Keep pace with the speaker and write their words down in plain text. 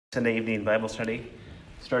Sunday evening Bible study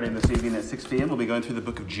starting this evening at 6 p.m. We'll be going through the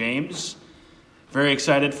book of James. Very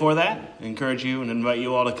excited for that. I encourage you and invite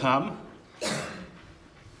you all to come.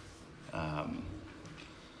 I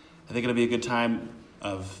think it'll be a good time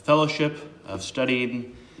of fellowship, of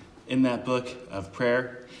studying in that book, of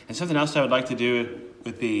prayer. And something else I would like to do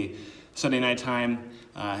with the Sunday night time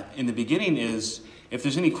in the beginning is if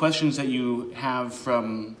there's any questions that you have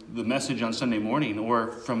from the message on Sunday morning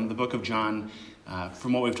or from the book of John,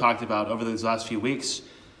 from what we've talked about over these last few weeks,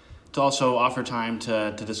 to also offer time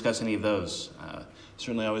to discuss any of those.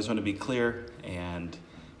 Certainly I always want to be clear, and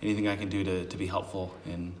anything I can do to be helpful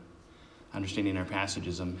in understanding our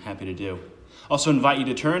passages, I'm happy to do. Also invite you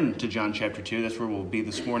to turn to John chapter 2. That's where we'll be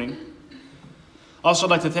this morning. Also, I'd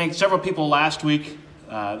like to thank several people last week.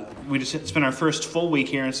 We just spent our first full week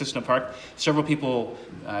here in Cissna Park. Several people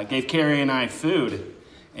gave Carrie and I food,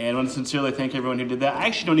 and I want to sincerely thank everyone who did that. I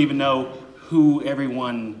actually don't even know who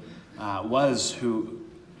everyone was who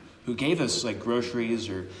gave us like groceries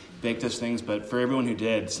or baked us things, but for everyone who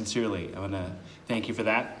did, sincerely, I want to thank you for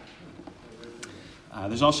that.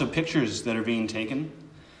 There's also pictures that are being taken,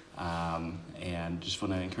 and just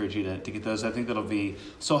want to encourage you to get those. I think that'll be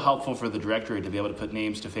so helpful for the directory to be able to put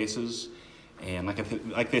names to faces. And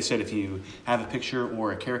like they said, if you have a picture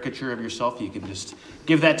or a caricature of yourself, you can just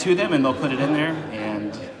give that to them and they'll put it in there.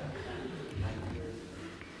 And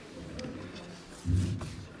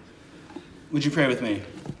would you pray with me?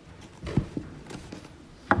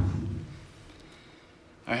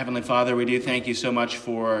 Our Heavenly Father, we do thank you so much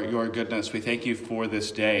for your goodness. We thank you for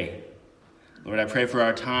this day. Lord, I pray for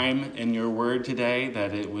our time in your word today,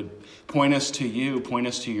 that it would point us to you, point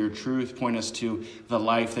us to your truth, point us to the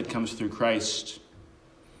life that comes through Christ.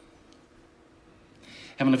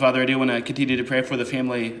 Heavenly Father, I do want to continue to pray for the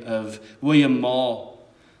family of William Mall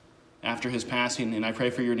after his passing, and I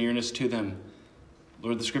pray for your nearness to them.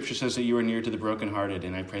 Lord, the scripture says that you are near to the brokenhearted,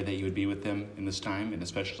 and I pray that you would be with them in this time, and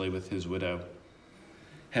especially with his widow.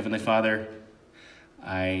 Heavenly Father,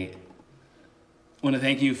 I want to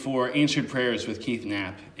thank you for answered prayers with Keith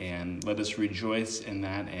Knapp, and let us rejoice in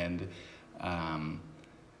that, and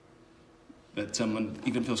that someone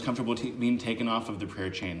even feels comfortable being taken off of the prayer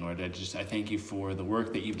chain. Lord, I thank you for the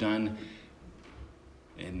work that you've done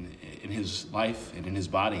in his life and in his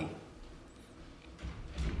body.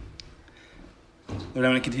 Lord, I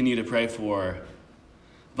want to continue to pray for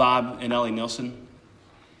Bob and Ellie Nilsson,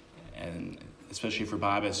 and especially for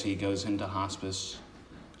Bob as he goes into hospice,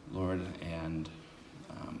 Lord, and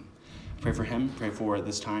pray for him, pray for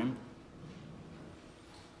this time.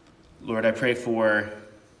 Lord, I pray for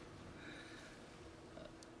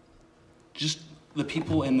just the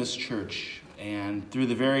people in this church, and through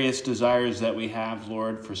the various desires that we have,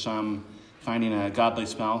 Lord, for some finding a godly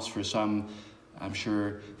spouse, for some, I'm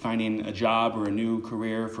sure, finding a job or a new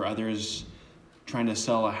career, for others trying to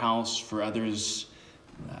sell a house, for others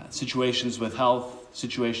situations with health,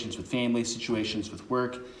 situations with family, situations with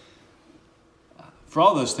work. For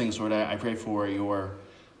all those things, Lord, I pray for your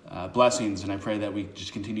blessings, and I pray that we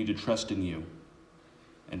just continue to trust in you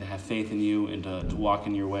and to have faith in you and to walk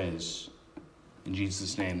in your ways. In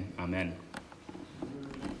Jesus' name, amen.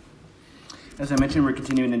 As I mentioned, we're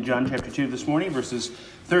continuing in John chapter 2 this morning, verses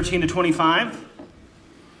 13 to 25.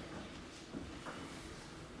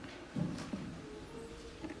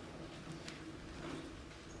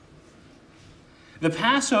 The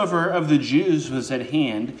Passover of the Jews was at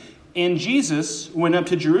hand, and Jesus went up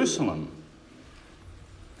to Jerusalem.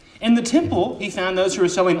 In the temple, he found those who were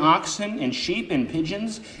selling oxen and sheep and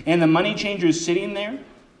pigeons, and the money changers sitting there.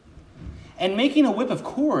 And making a whip of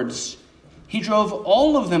cords, he drove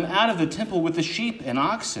all of them out of the temple with the sheep and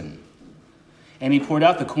oxen. And he poured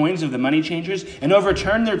out the coins of the money changers and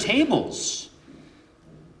overturned their tables.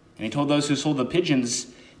 And he told those who sold the pigeons,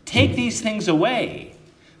 "Take these things away.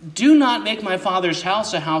 Do not make my Father's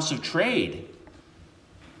house a house of trade."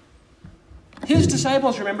 His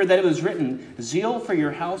disciples remembered that it was written, "Zeal for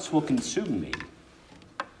your house will consume me."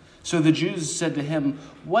 So the Jews said to him,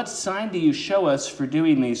 "What sign do you show us for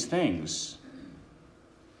doing these things?"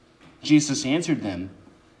 Jesus answered them,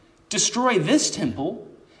 "Destroy this temple,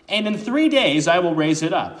 and in 3 days I will raise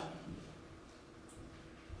it up."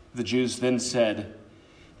 The Jews then said,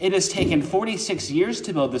 "It has taken 46 years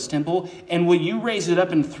to build this temple, and will you raise it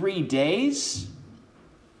up in 3 days?"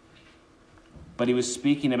 But he was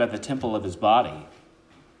speaking about the temple of his body.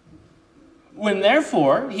 When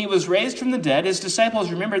therefore he was raised from the dead, his disciples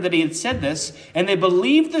remembered that he had said this, and they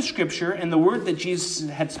believed the scripture and the word that Jesus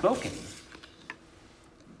had spoken.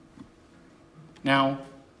 Now,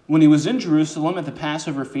 when he was in Jerusalem at the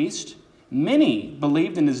Passover feast, many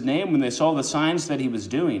believed in his name when they saw the signs that he was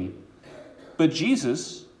doing. But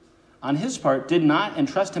Jesus on his part, did not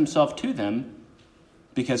entrust himself to them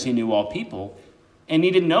because he knew all people and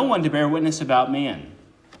needed no one to bear witness about man,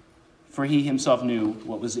 for he himself knew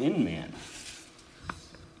what was in man.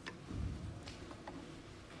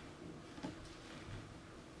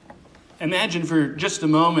 Imagine for just a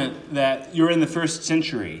moment that you're in the first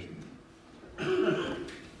century.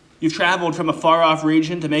 You've traveled from a far-off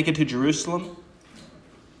region to make it to Jerusalem.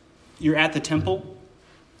 You're at the temple.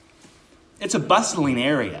 It's a bustling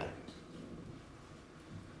area.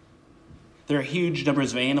 There are huge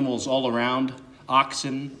numbers of animals all around: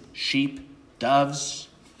 oxen, sheep, doves.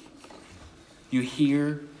 You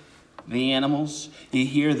hear the animals. You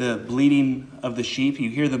hear the bleating of the sheep. You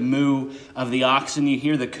hear the moo of the oxen. You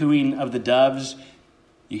hear the cooing of the doves.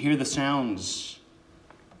 You hear the sounds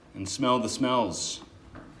and smell the smells.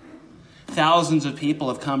 Thousands of people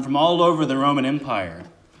have come from all over the Roman Empire.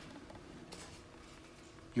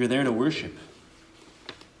 You're there to worship.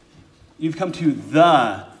 You've come to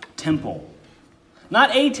the temple.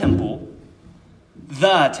 Not a temple,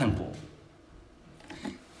 the temple.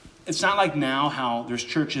 It's not like now how there's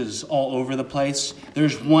churches all over the place.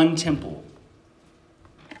 There's one temple.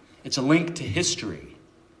 It's a link to history.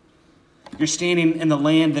 You're standing in the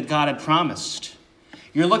land that God had promised.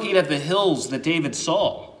 You're looking at the hills that David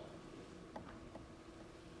saw.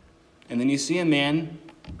 And then you see a man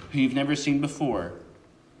who you've never seen before.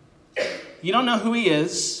 You don't know who he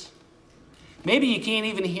is. Maybe you can't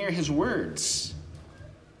even hear his words.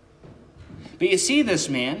 But you see this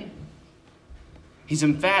man. He's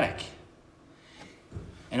emphatic.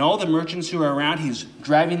 And all the merchants who are around, he's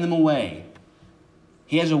driving them away.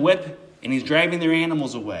 He has a whip, and he's driving their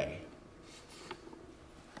animals away.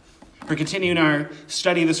 We're continuing our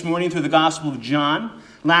study this morning through the Gospel of John.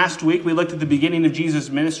 Last week, we looked at the beginning of Jesus'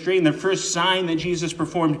 ministry and the first sign that Jesus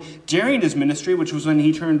performed during his ministry, which was when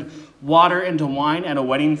he turned water into wine at a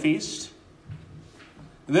wedding feast.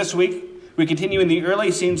 This week, we continue in the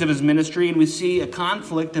early scenes of his ministry, and we see a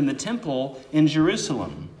conflict in the temple in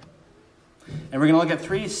Jerusalem. And we're going to look at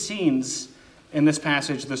three scenes in this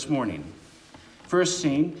passage this morning. First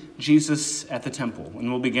scene, Jesus at the temple. And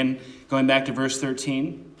we'll begin going back to verse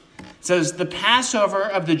 13. It says, "The Passover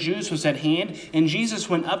of the Jews was at hand, and Jesus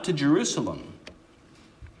went up to Jerusalem."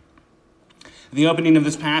 The opening of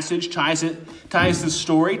this passage ties the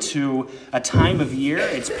story to a time of year.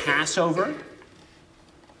 It's Passover.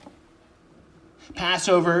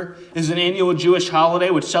 Passover is an annual Jewish holiday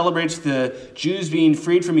which celebrates the Jews being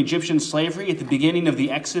freed from Egyptian slavery at the beginning of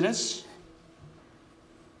the Exodus.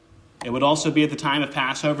 It would also be at the time of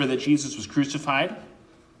Passover that Jesus was crucified.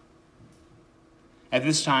 At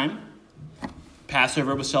this time,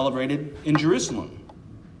 Passover was celebrated in Jerusalem.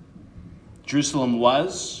 Jerusalem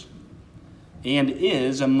was and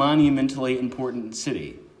is a monumentally important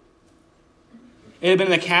city. It had been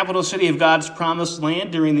the capital city of God's promised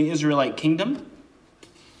land during the Israelite kingdom.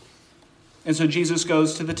 And so Jesus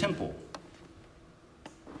goes to the temple.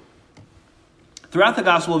 Throughout the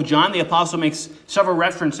Gospel of John, the apostle makes several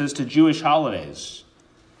references to Jewish holidays.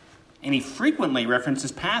 And he frequently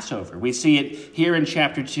references Passover. We see it here in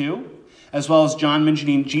chapter 2, as well as John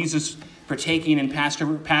mentioning Jesus partaking in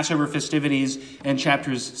Passover festivities in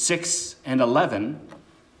chapters 6 and 11.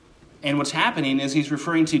 And what's happening is he's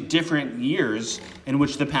referring to different years in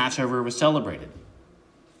which the Passover was celebrated.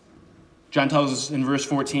 John tells us in verse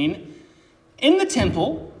 14, "In the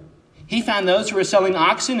temple, he found those who were selling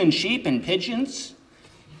oxen and sheep and pigeons,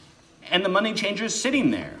 and the money changers sitting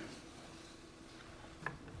there."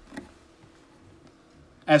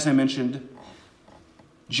 As I mentioned,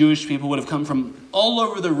 Jewish people would have come from all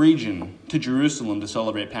over the region to Jerusalem to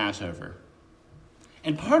celebrate Passover.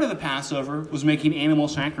 And part of the Passover was making animal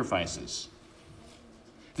sacrifices.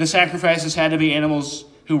 The sacrifices had to be animals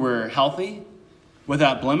who were healthy,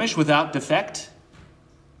 without blemish, without defect.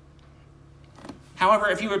 However,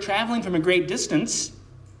 if you were traveling from a great distance,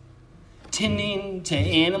 tending to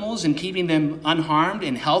animals and keeping them unharmed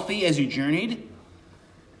and healthy as you journeyed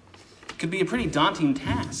could be a pretty daunting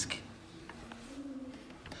task.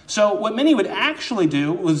 So what many would actually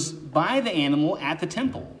do was buy the animal at the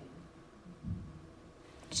temple.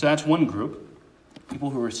 So that's one group,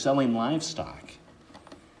 people who were selling livestock.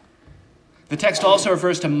 The text also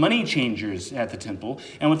refers to money changers at the temple.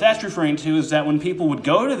 And what that's referring to is that when people would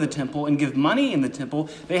go to the temple and give money in the temple,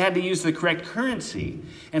 they had to use the correct currency.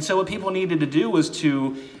 And so what people needed to do was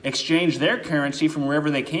to exchange their currency from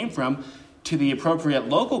wherever they came from to the appropriate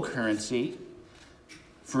local currency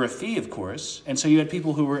for a fee, of course. And so you had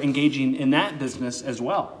people who were engaging in that business as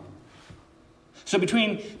well. So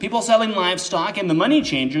between people selling livestock and the money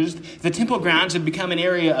changers, the temple grounds had become an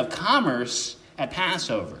area of commerce at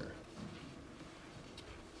Passover.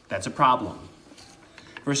 That's a problem.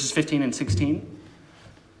 Verses 15 and 16.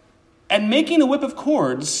 And making a whip of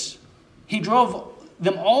cords, he drove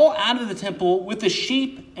them all out of the temple with the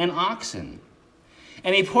sheep and oxen.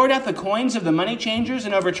 And he poured out the coins of the money changers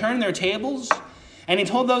and overturned their tables. And he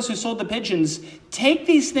told those who sold the pigeons, "Take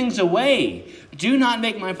these things away. Do not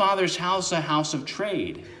make my Father's house a house of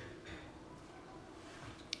trade."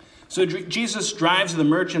 So Jesus drives the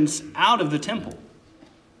merchants out of the temple.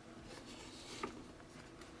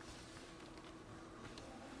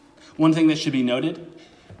 One thing that should be noted,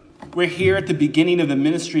 we're here at the beginning of the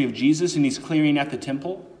ministry of Jesus, and he's clearing out the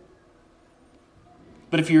temple.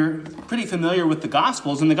 But if you're pretty familiar with the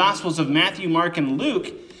Gospels, in the Gospels of Matthew, Mark, and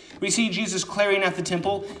Luke, we see Jesus clearing out the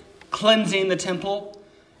temple, cleansing the temple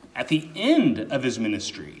at the end of his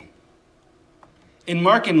ministry. In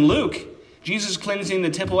Mark and Luke, Jesus cleansing the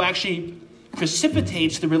temple actually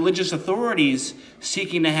precipitates the religious authorities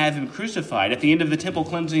seeking to have him crucified. At the end of the temple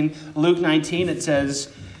cleansing, Luke 19, it says,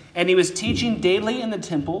 "And he was teaching daily in the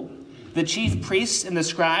temple. The chief priests and the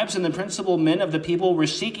scribes and the principal men of the people were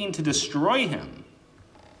seeking to destroy him."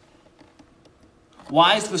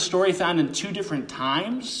 Why is the story found in two different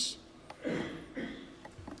times?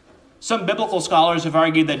 Some biblical scholars have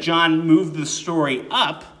argued that John moved the story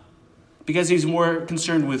up because he's more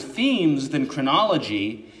concerned with themes than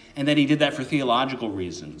chronology, and that he did that for theological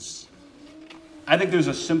reasons. I think there's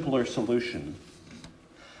a simpler solution.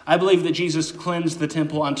 I believe that Jesus cleansed the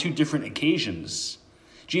temple on two different occasions.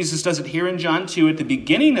 Jesus does it here in John 2 at the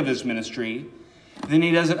beginning of his ministry. Then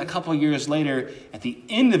he does it a couple years later at the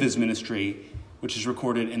end of his ministry, which is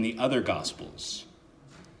recorded in the other Gospels.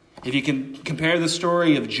 If you can compare the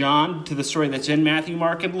story of John to the story that's in Matthew,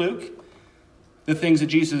 Mark, and Luke, the things that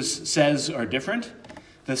Jesus says are different.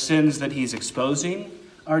 The sins that he's exposing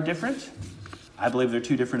are different. I believe they're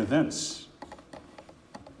two different events.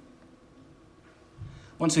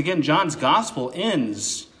 Once again, John's gospel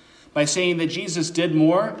ends by saying that Jesus did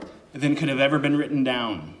more than could have ever been written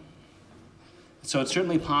down. So it's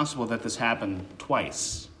certainly possible that this happened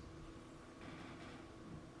twice.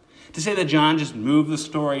 To say that John just moved the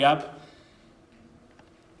story up,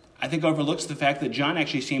 I think overlooks the fact that John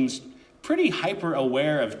actually seems pretty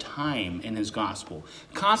hyper-aware of time in his gospel,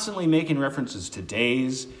 constantly making references to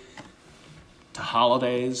days, to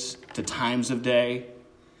holidays, to times of day.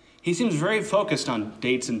 He seems very focused on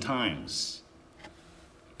dates and times.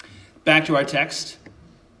 Back to our text.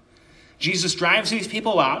 Jesus drives these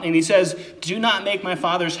people out, and he says, "Do not make my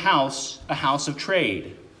Father's house a house of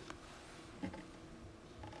trade."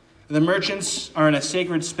 The merchants are in a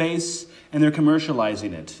sacred space, and they're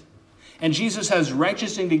commercializing it. And Jesus has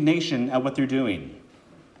righteous indignation at what they're doing.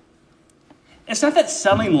 It's not that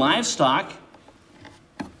selling livestock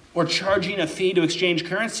or charging a fee to exchange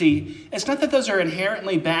currency, it's not that those are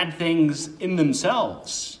inherently bad things in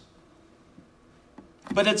themselves.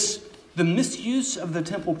 But it's the misuse of the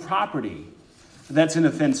temple property that's an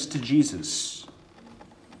offense to Jesus.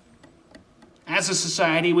 As a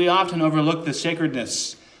society, we often overlook the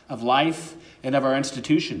sacredness of life and of our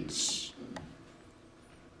institutions.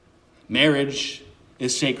 Marriage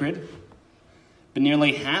is sacred, but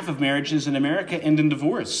nearly half of marriages in America end in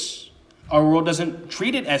divorce. Our world doesn't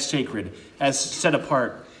treat it as sacred, as set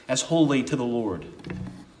apart, as holy to the Lord.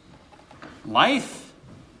 Life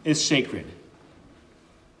is sacred.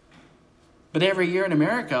 But every year in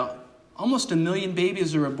America, almost 1 million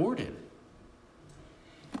babies are aborted.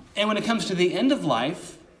 And when it comes to the end of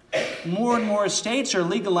life, more and more states are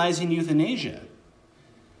legalizing euthanasia.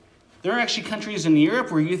 There are actually countries in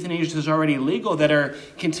Europe where euthanasia is already legal that are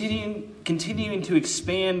continuing to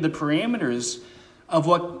expand the parameters of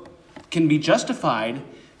what can be justified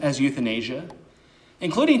as euthanasia,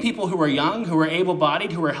 including people who are young, who are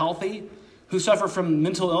able-bodied, who are healthy, who suffer from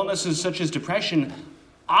mental illnesses such as depression,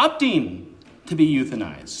 opting to be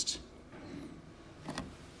euthanized.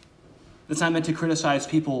 It's not meant to criticize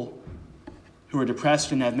people who are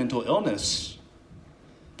depressed and have mental illness,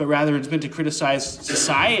 but rather it's meant to criticize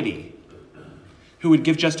society, who would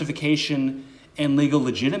give justification and legal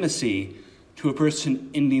legitimacy to a person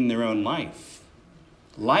ending their own life.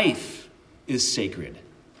 Life is sacred.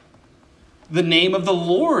 The name of the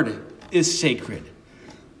Lord is sacred.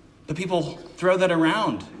 But people throw that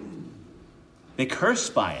around. They curse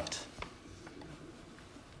by it.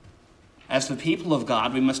 As the people of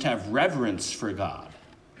God, we must have reverence for God.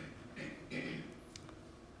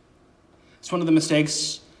 It's one of the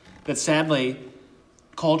mistakes that sadly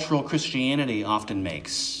cultural Christianity often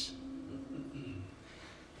makes.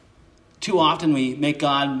 Too often we make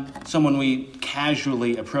God someone we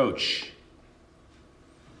casually approach,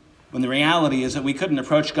 when the reality is that we couldn't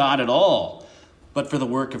approach God at all but for the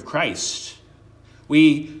work of Christ.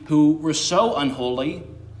 We who were so unholy,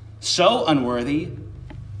 so unworthy,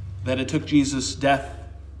 that it took Jesus' death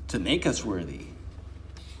to make us worthy.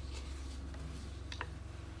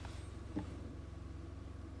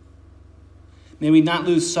 May we not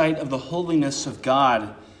lose sight of the holiness of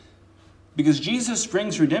God, because Jesus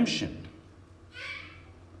brings redemption.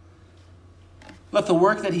 Let the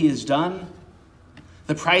work that he has done,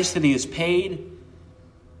 the price that he has paid,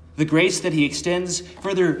 the grace that he extends,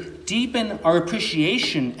 further deepen our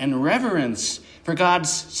appreciation and reverence for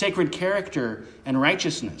God's sacred character and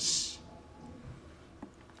righteousness.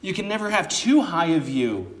 You can never have too high a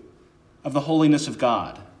view of the holiness of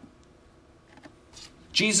God.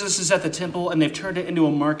 Jesus is at the temple, and they've turned it into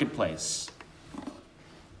a marketplace.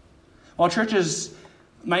 While churches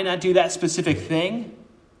might not do that specific thing,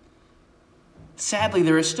 sadly,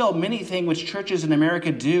 there are still many things which churches in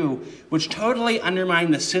America do which totally undermine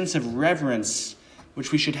the sense of reverence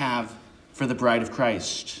which we should have for the bride of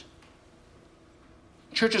Christ.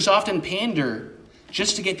 Churches often pander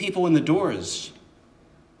just to get people in the doors,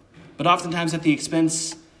 but oftentimes at the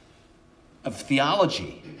expense of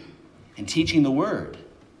theology and teaching the word.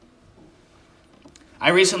 I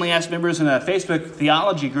recently asked members in a Facebook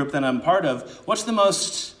theology group that I'm part of, what's the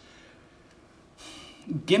most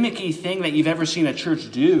gimmicky thing that you've ever seen a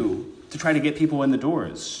church do to try to get people in the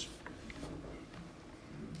doors?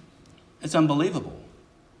 It's unbelievable.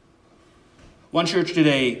 One church did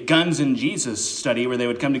a Guns and Jesus study where they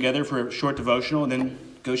would come together for a short devotional and then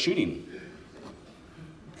go shooting.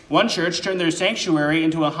 One church turned their sanctuary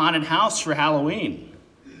into a haunted house for Halloween.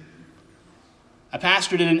 A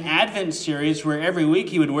pastor did an Advent series where every week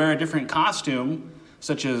he would wear a different costume,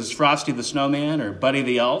 such as Frosty the Snowman or Buddy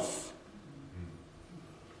the Elf.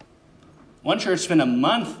 One church spent a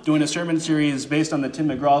month doing a sermon series based on the Tim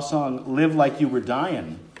McGraw song, Live Like You Were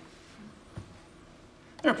Dying.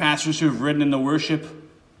 There are pastors who have ridden into worship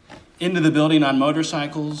into the building on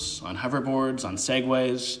motorcycles, on hoverboards, on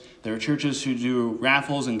Segways. There are churches who do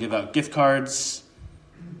raffles and give out gift cards.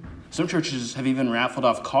 Some churches have even raffled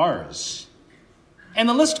off cars. And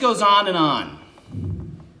the list goes on and on.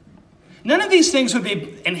 None of these things would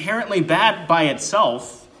be inherently bad by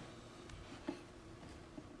itself.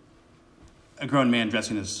 A grown man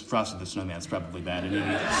dressing as Frosty the Snowman is probably bad in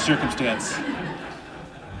any circumstance.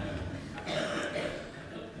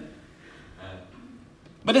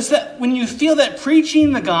 But it's that when you feel that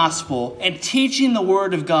preaching the gospel and teaching the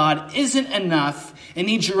word of God isn't enough and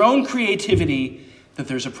needs your own creativity, that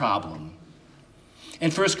there's a problem. In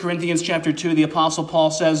 1 Corinthians chapter 2, the Apostle Paul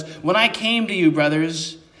says, "When I came to you,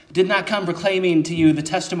 brothers, did not come proclaiming to you the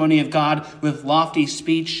testimony of God with lofty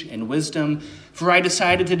speech and wisdom, for I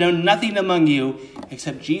decided to know nothing among you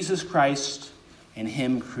except Jesus Christ and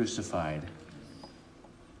him crucified."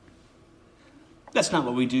 That's not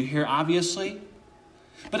what we do here, obviously.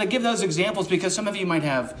 But I give those examples because some of you might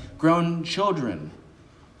have grown children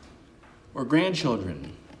or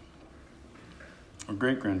grandchildren or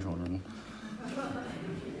great-grandchildren.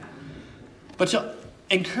 But to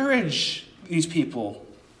encourage these people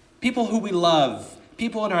who we love,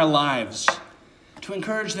 people in our lives, to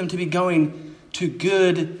encourage them to be going to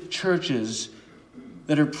good churches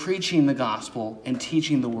that are preaching the gospel and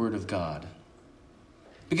teaching the word of God.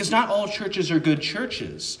 Because not all churches are good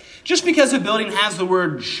churches. Just because a building has the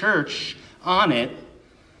word church on it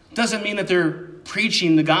doesn't mean that they're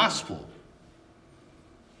preaching the gospel.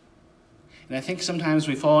 And I think sometimes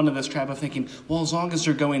we fall into this trap of thinking, well, as long as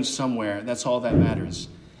they're going somewhere, that's all that matters.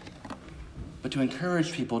 But to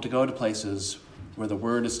encourage people to go to places where the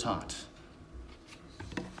word is taught.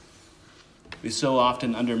 We so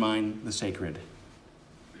often undermine the sacred.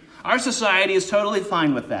 Our society is totally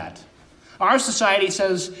fine with that. Our society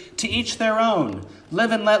says, to each their own.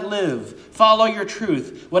 Live and let live. Follow your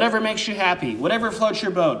truth. Whatever makes you happy. Whatever floats your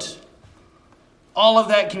boat. All of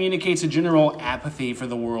that communicates a general apathy for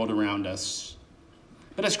the world around us.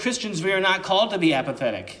 But as Christians, we are not called to be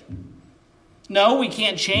apathetic. No, we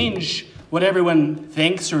can't change what everyone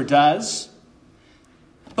thinks or does.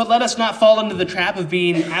 But let us not fall into the trap of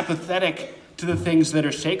being apathetic to the things that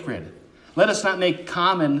are sacred. Let us not make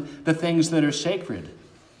common the things that are sacred.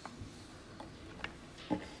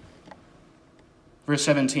 Verse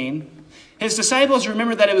 17, his disciples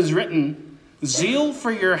remembered that it was written, "Zeal for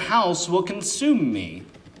your house will consume me."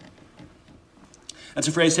 That's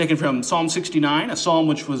a phrase taken from Psalm 69, a psalm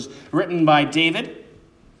which was written by David.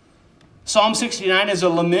 Psalm 69 is a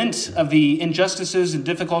lament of the injustices and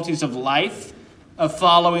difficulties of life, of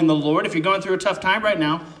following the Lord. If you're going through a tough time right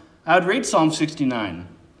now, I would read Psalm 69.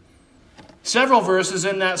 Several verses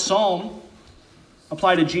in that psalm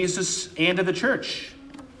apply to Jesus and to the church.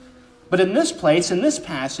 But in this place, in this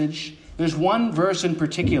passage, There's one verse in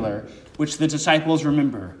particular which the disciples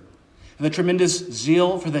remember: the tremendous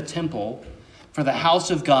zeal for the temple, for the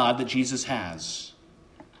house of God that Jesus has.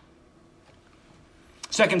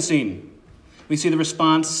 Second scene, we see the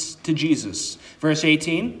response to Jesus. Verse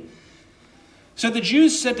 18. So the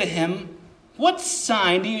Jews said to him, "What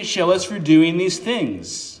sign do you show us for doing these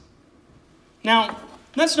things?" Now,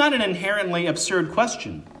 that's not an inherently absurd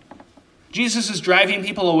question. Jesus is driving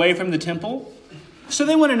people away from the temple, so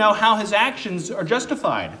they want to know how his actions are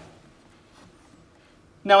justified.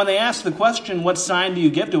 Now, when they ask the question, "What sign do you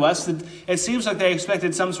give to us?" it seems like they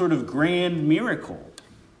expected some sort of grand miracle.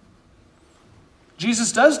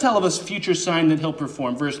 Jesus does tell of a future sign that he'll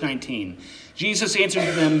perform. Verse 19. Jesus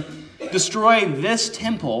answered them, "Destroy this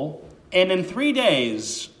temple, and in 3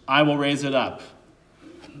 days I will raise it up."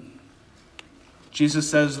 Jesus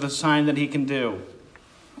says the sign that he can do.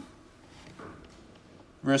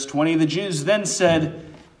 Verse 20, the Jews then said,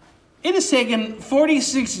 "It has taken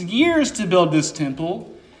 46 years to build this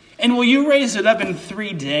temple, and will you raise it up in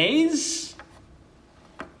 3 days?"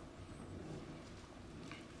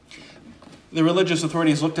 The religious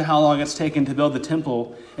authorities looked at how long it's taken to build the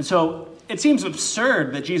temple, and so it seems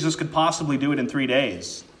absurd that Jesus could possibly do it in 3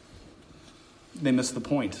 days. They missed the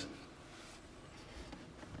point.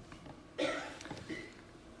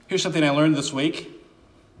 Here's something I learned this week.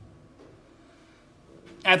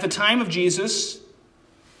 At the time of Jesus,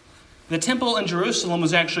 the temple in Jerusalem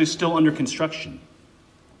was actually still under construction.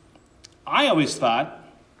 I always thought,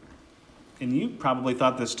 and you probably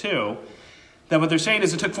thought this too, that what they're saying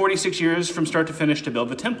is it took 46 years from start to finish to build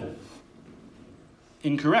the temple.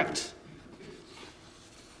 Incorrect.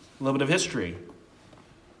 A little bit of history.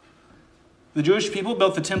 The Jewish people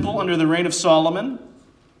built the temple under the reign of Solomon.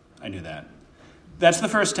 I knew that. That's the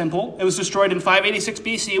first temple. It was destroyed in 586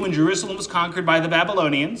 BC when Jerusalem was conquered by the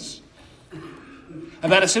Babylonians.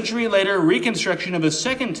 About a century later, reconstruction of a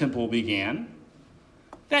second temple began.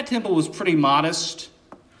 That temple was pretty modest.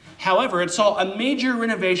 However, it saw a major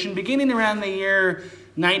renovation beginning around the year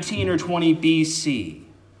 19 or 20 BC.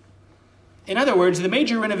 In other words, the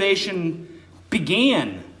major renovation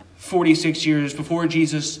began 46 years before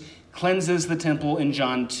Jesus cleanses the temple in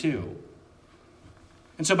John 2.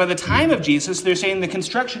 And so by the time of Jesus, they're saying the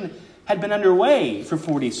construction had been underway for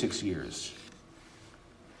 46 years.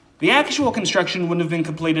 The actual construction wouldn't have been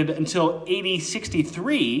completed until AD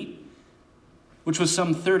 63, which was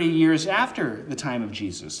some 30 years after the time of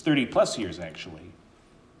Jesus, 30 plus years actually.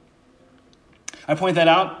 I point that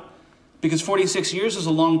out because 46 years is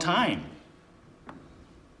a long time.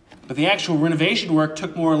 But the actual renovation work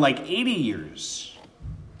took more like 80 years.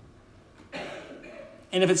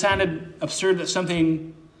 And if it sounded absurd that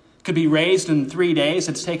something could be raised in 3 days,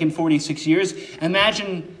 it's taken 46 years,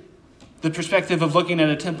 imagine the perspective of looking at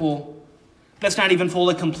a temple that's not even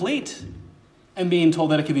fully complete and being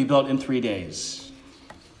told that it could be built in 3 days.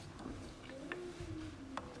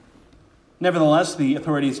 Nevertheless, the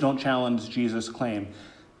authorities don't challenge Jesus' claim.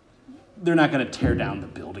 They're not going to tear down the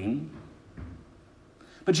building.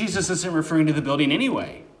 But Jesus isn't referring to the building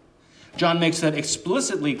anyway. John makes that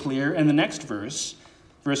explicitly clear in the next verse,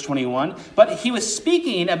 verse 21. But he was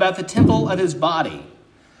speaking about the temple of his body.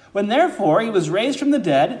 When therefore he was raised from the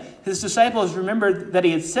dead, his disciples remembered that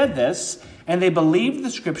he had said this, and they believed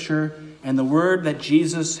the scripture and the word that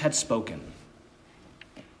Jesus had spoken.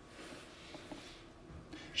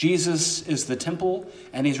 Jesus is the temple,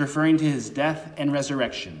 and he's referring to his death and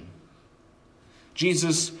resurrection.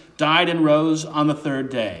 Jesus died and rose on the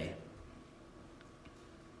third day.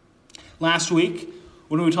 Last week,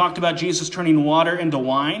 when we talked about Jesus turning water into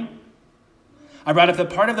wine, I brought up that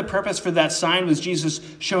part of the purpose for that sign was Jesus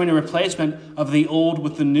showing a replacement of the old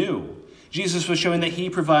with the new. Jesus was showing that he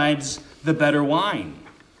provides the better wine.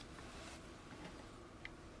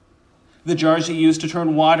 The jars he used to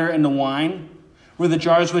turn water into wine were the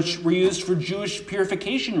jars which were used for Jewish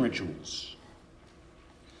purification rituals.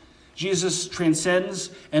 Jesus transcends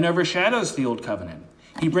and overshadows the old covenant.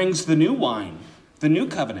 He brings the new wine, the new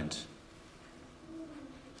covenant.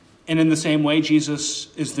 And in the same way,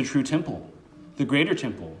 Jesus is the true temple, the greater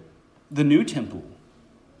temple, the new temple.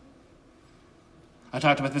 I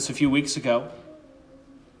talked about this a few weeks ago.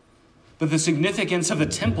 But the significance of the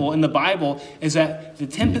temple in the Bible is that the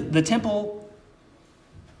temple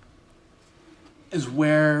is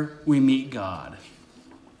where we meet God.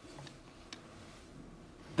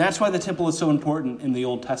 That's why the temple is so important in the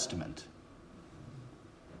Old Testament.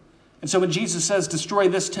 And so when Jesus says, destroy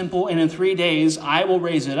this temple and in 3 days I will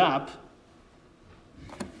raise it up,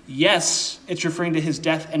 yes, it's referring to his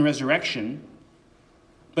death and resurrection,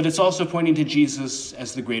 but it's also pointing to Jesus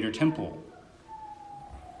as the greater temple.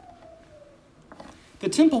 The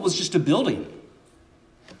temple was just a building.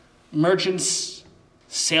 Merchants,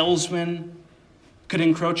 salesmen could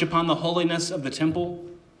encroach upon the holiness of the temple.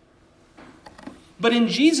 But in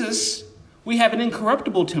Jesus, we have an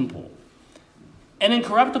incorruptible temple, an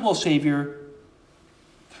incorruptible Savior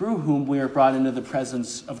through whom we are brought into the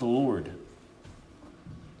presence of the Lord.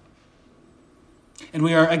 And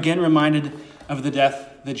we are again reminded of the death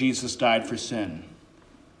that Jesus died for sin.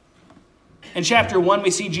 In chapter 1,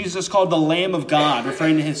 we see Jesus called the Lamb of God,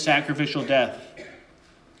 referring to his sacrificial death.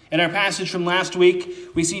 In our passage from last week,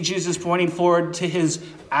 we see Jesus pointing forward to his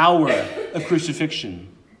hour of crucifixion.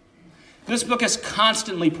 This book is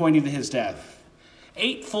constantly pointing to his death.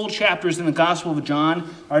 8 full chapters in the Gospel of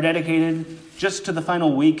John are dedicated just to the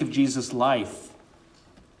final week of Jesus' life.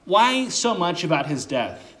 Why so much about his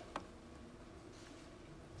death?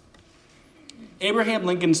 Abraham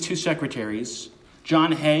Lincoln's 2 secretaries,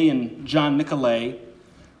 John Hay and John Nicolay,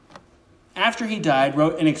 after he died,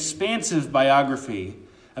 wrote an expansive biography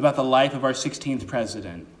about the life of our 16th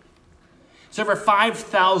president. It's over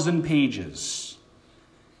 5,000 pages.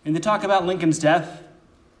 And they talk about Lincoln's death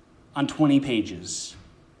on 20 pages.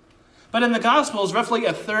 But in the Gospels, roughly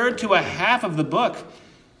a third to a half of the book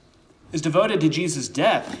is devoted to Jesus'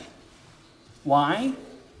 death. Why?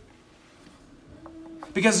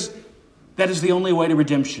 Because that is the only way to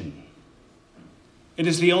redemption. It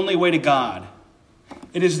is the only way to God.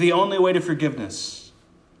 It is the only way to forgiveness.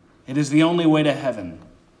 It is the only way to heaven.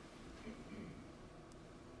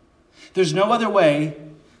 There's no other way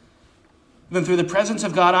than through the presence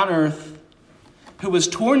of God on earth, who was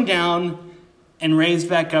torn down and raised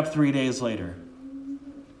back up 3 days later.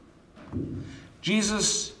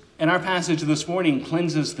 Jesus, in our passage this morning,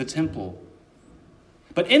 cleanses the temple.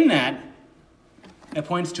 But in that, it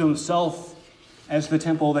points to himself as the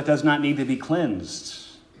temple that does not need to be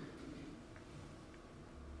cleansed.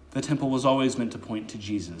 The temple was always meant to point to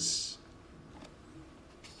Jesus.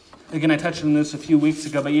 Again, I touched on this a few weeks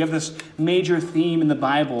ago, but you have this major theme in the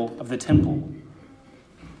Bible of the temple.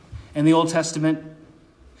 In the Old Testament,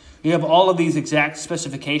 you have all of these exact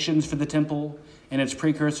specifications for the temple and its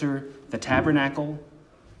precursor, the tabernacle.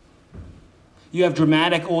 You have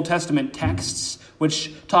dramatic Old Testament texts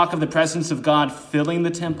which talk of the presence of God filling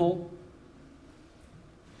the temple.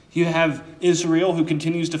 You have Israel who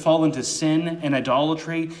continues to fall into sin and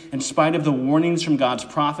idolatry in spite of the warnings from God's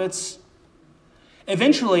prophets.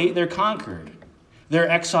 Eventually, they're conquered. They're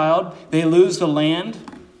exiled. They lose the land.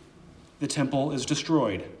 The temple is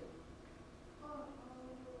destroyed.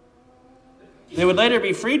 They would later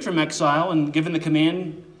be freed from exile and given the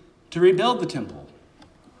command to rebuild the temple.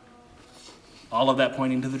 All of that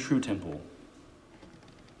pointing to the true temple.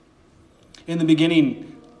 In the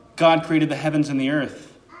beginning, God created the heavens and the earth.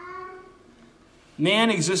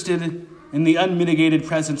 Man existed in the unmitigated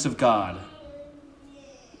presence of God,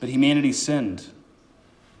 but humanity sinned.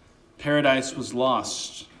 Paradise was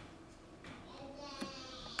lost.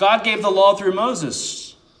 God gave the law through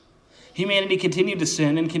Moses. Humanity continued to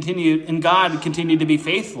sin and God continued to be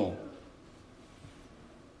faithful.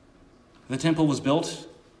 The temple was built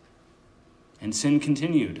and sin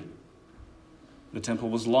continued. The temple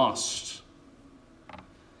was lost.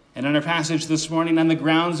 And in our passage this morning, on the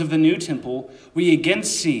grounds of the new temple, we again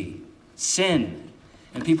see sin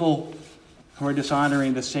and people who are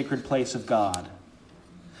dishonoring the sacred place of God.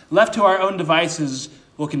 Left to our own devices,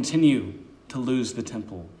 we'll continue to lose the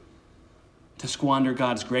temple, to squander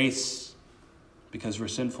God's grace because we're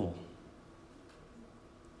sinful.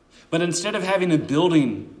 But instead of having a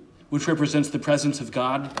building which represents the presence of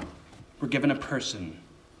God, we're given a person,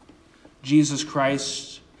 Jesus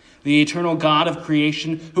Christ, the eternal God of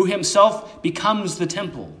creation, who himself becomes the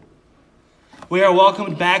temple. We are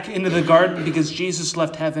welcomed back into the garden because Jesus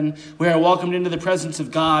left heaven. We are welcomed into the presence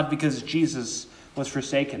of God because Jesus was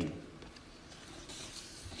forsaken.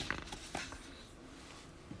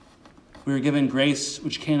 We were given grace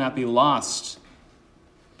which cannot be lost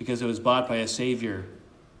because it was bought by a Savior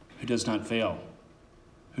who does not fail,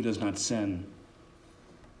 who does not sin.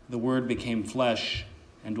 The Word became flesh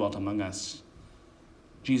and dwelt among us.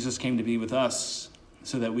 Jesus came to be with us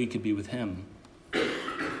so that we could be with him.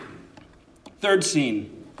 Third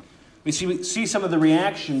scene, we see some of the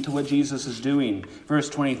reaction to what Jesus is doing. Verse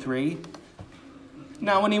 23.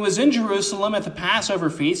 Now, when he was in Jerusalem at the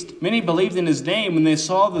Passover feast, many believed in his name when they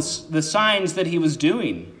saw the signs that he was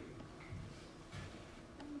doing.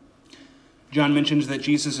 John mentions that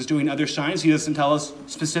Jesus is doing other signs. He doesn't tell us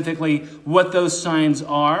specifically what those signs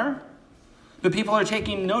are, but people are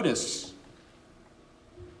taking notice.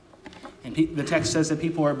 And the text says that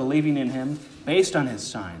people are believing in him based on his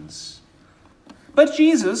signs. But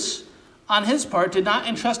Jesus, on his part, did not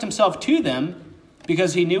entrust himself to them,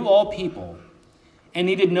 because he knew all people and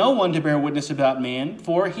needed no one to bear witness about man,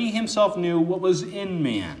 for he himself knew what was in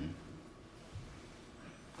man.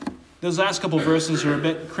 Those last couple verses are a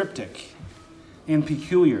bit cryptic and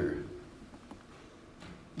peculiar.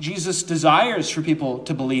 Jesus desires for people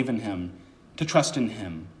to believe in him, to trust in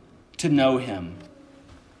him, to know him.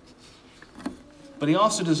 But he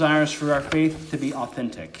also desires for our faith to be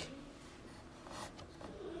authentic,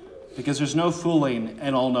 because there's no fooling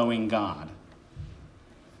an all-knowing God.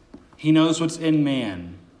 He knows what's in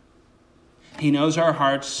man. He knows our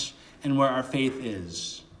hearts and where our faith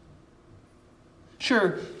is.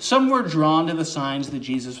 Sure, some were drawn to the signs that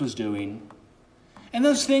Jesus was doing, and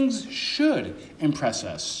those things should impress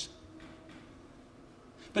us.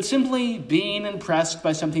 But simply being impressed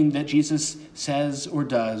by something that Jesus says or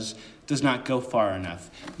does not go far enough.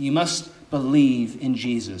 You must believe in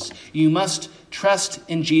Jesus. You must trust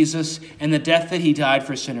in Jesus and the death that he died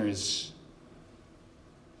for sinners.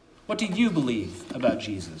 What do you believe about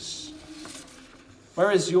Jesus?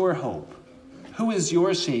 Where is your hope? Who is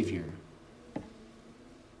your Savior?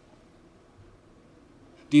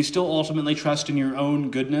 Do you still ultimately trust in your own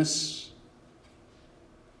goodness?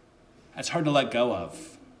 That's hard to let go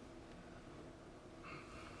of.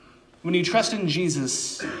 When you trust in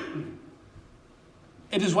Jesus,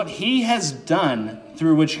 it is what he has done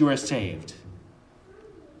through which you are saved.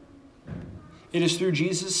 It is through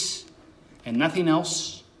Jesus and nothing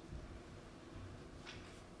else.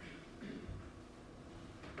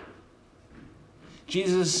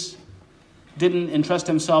 Jesus didn't entrust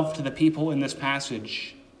himself to the people in this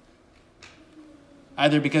passage,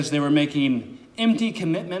 either because they were making empty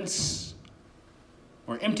commitments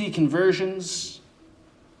or empty conversions,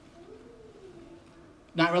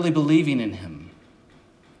 not really believing in him.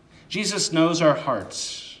 Jesus knows our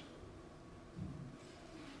hearts.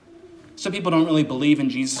 Some people don't really believe in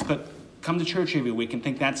Jesus, but come to church every week and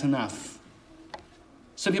think that's enough.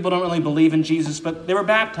 Some people don't really believe in Jesus, but they were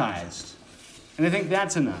baptized, and they think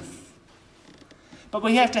that's enough. But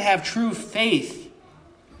we have to have true faith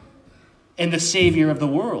in the Savior of the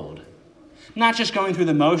world. Not just going through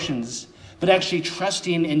the motions, but actually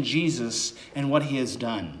trusting in Jesus and what he has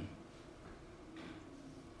done.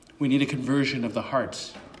 We need a conversion of the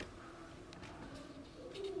heart.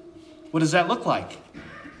 What does that look like?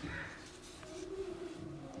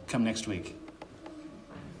 Come next week.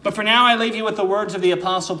 But for now, I leave you with the words of the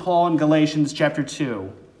Apostle Paul in Galatians chapter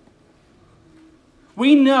 2.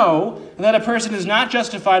 We know that a person is not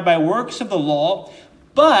justified by works of the law,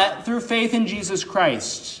 but through faith in Jesus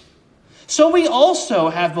Christ. So we also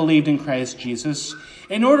have believed in Christ Jesus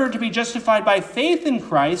in order to be justified by faith in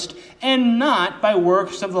Christ and not by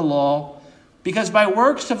works of the law, because by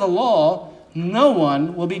works of the law, no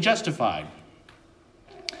one will be justified.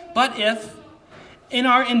 But if, in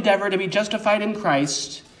our endeavor to be justified in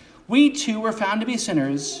Christ, we too were found to be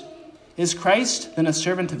sinners, is Christ then a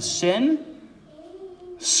servant of sin?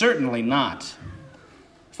 Certainly not.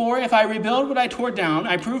 For if I rebuild what I tore down,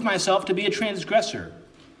 I prove myself to be a transgressor.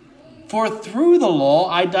 For through the law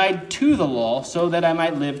I died to the law, so that I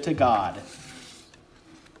might live to God.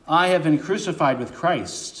 I have been crucified with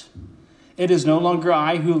Christ. It is no longer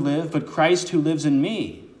I who live, but Christ who lives in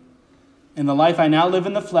me. In the life I now live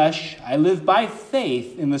in the flesh, I live by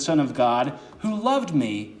faith in the Son of God, who loved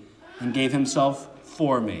me and gave himself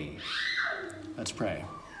for me. Let's pray.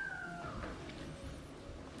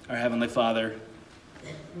 Our Heavenly Father,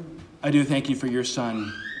 I do thank you for your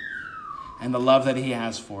Son and the love that he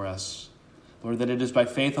has for us. Lord, that it is by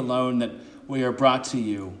faith alone that we are brought to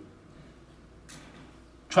you,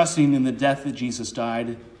 trusting in the death that Jesus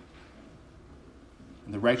died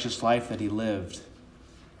and the righteous life that he lived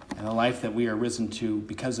and the life that we are risen to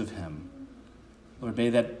because of him. Lord, may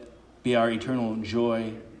that be our eternal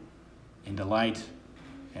joy and delight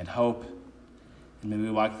and hope, and may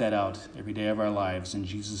we walk that out every day of our lives. In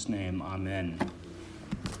Jesus' name, amen.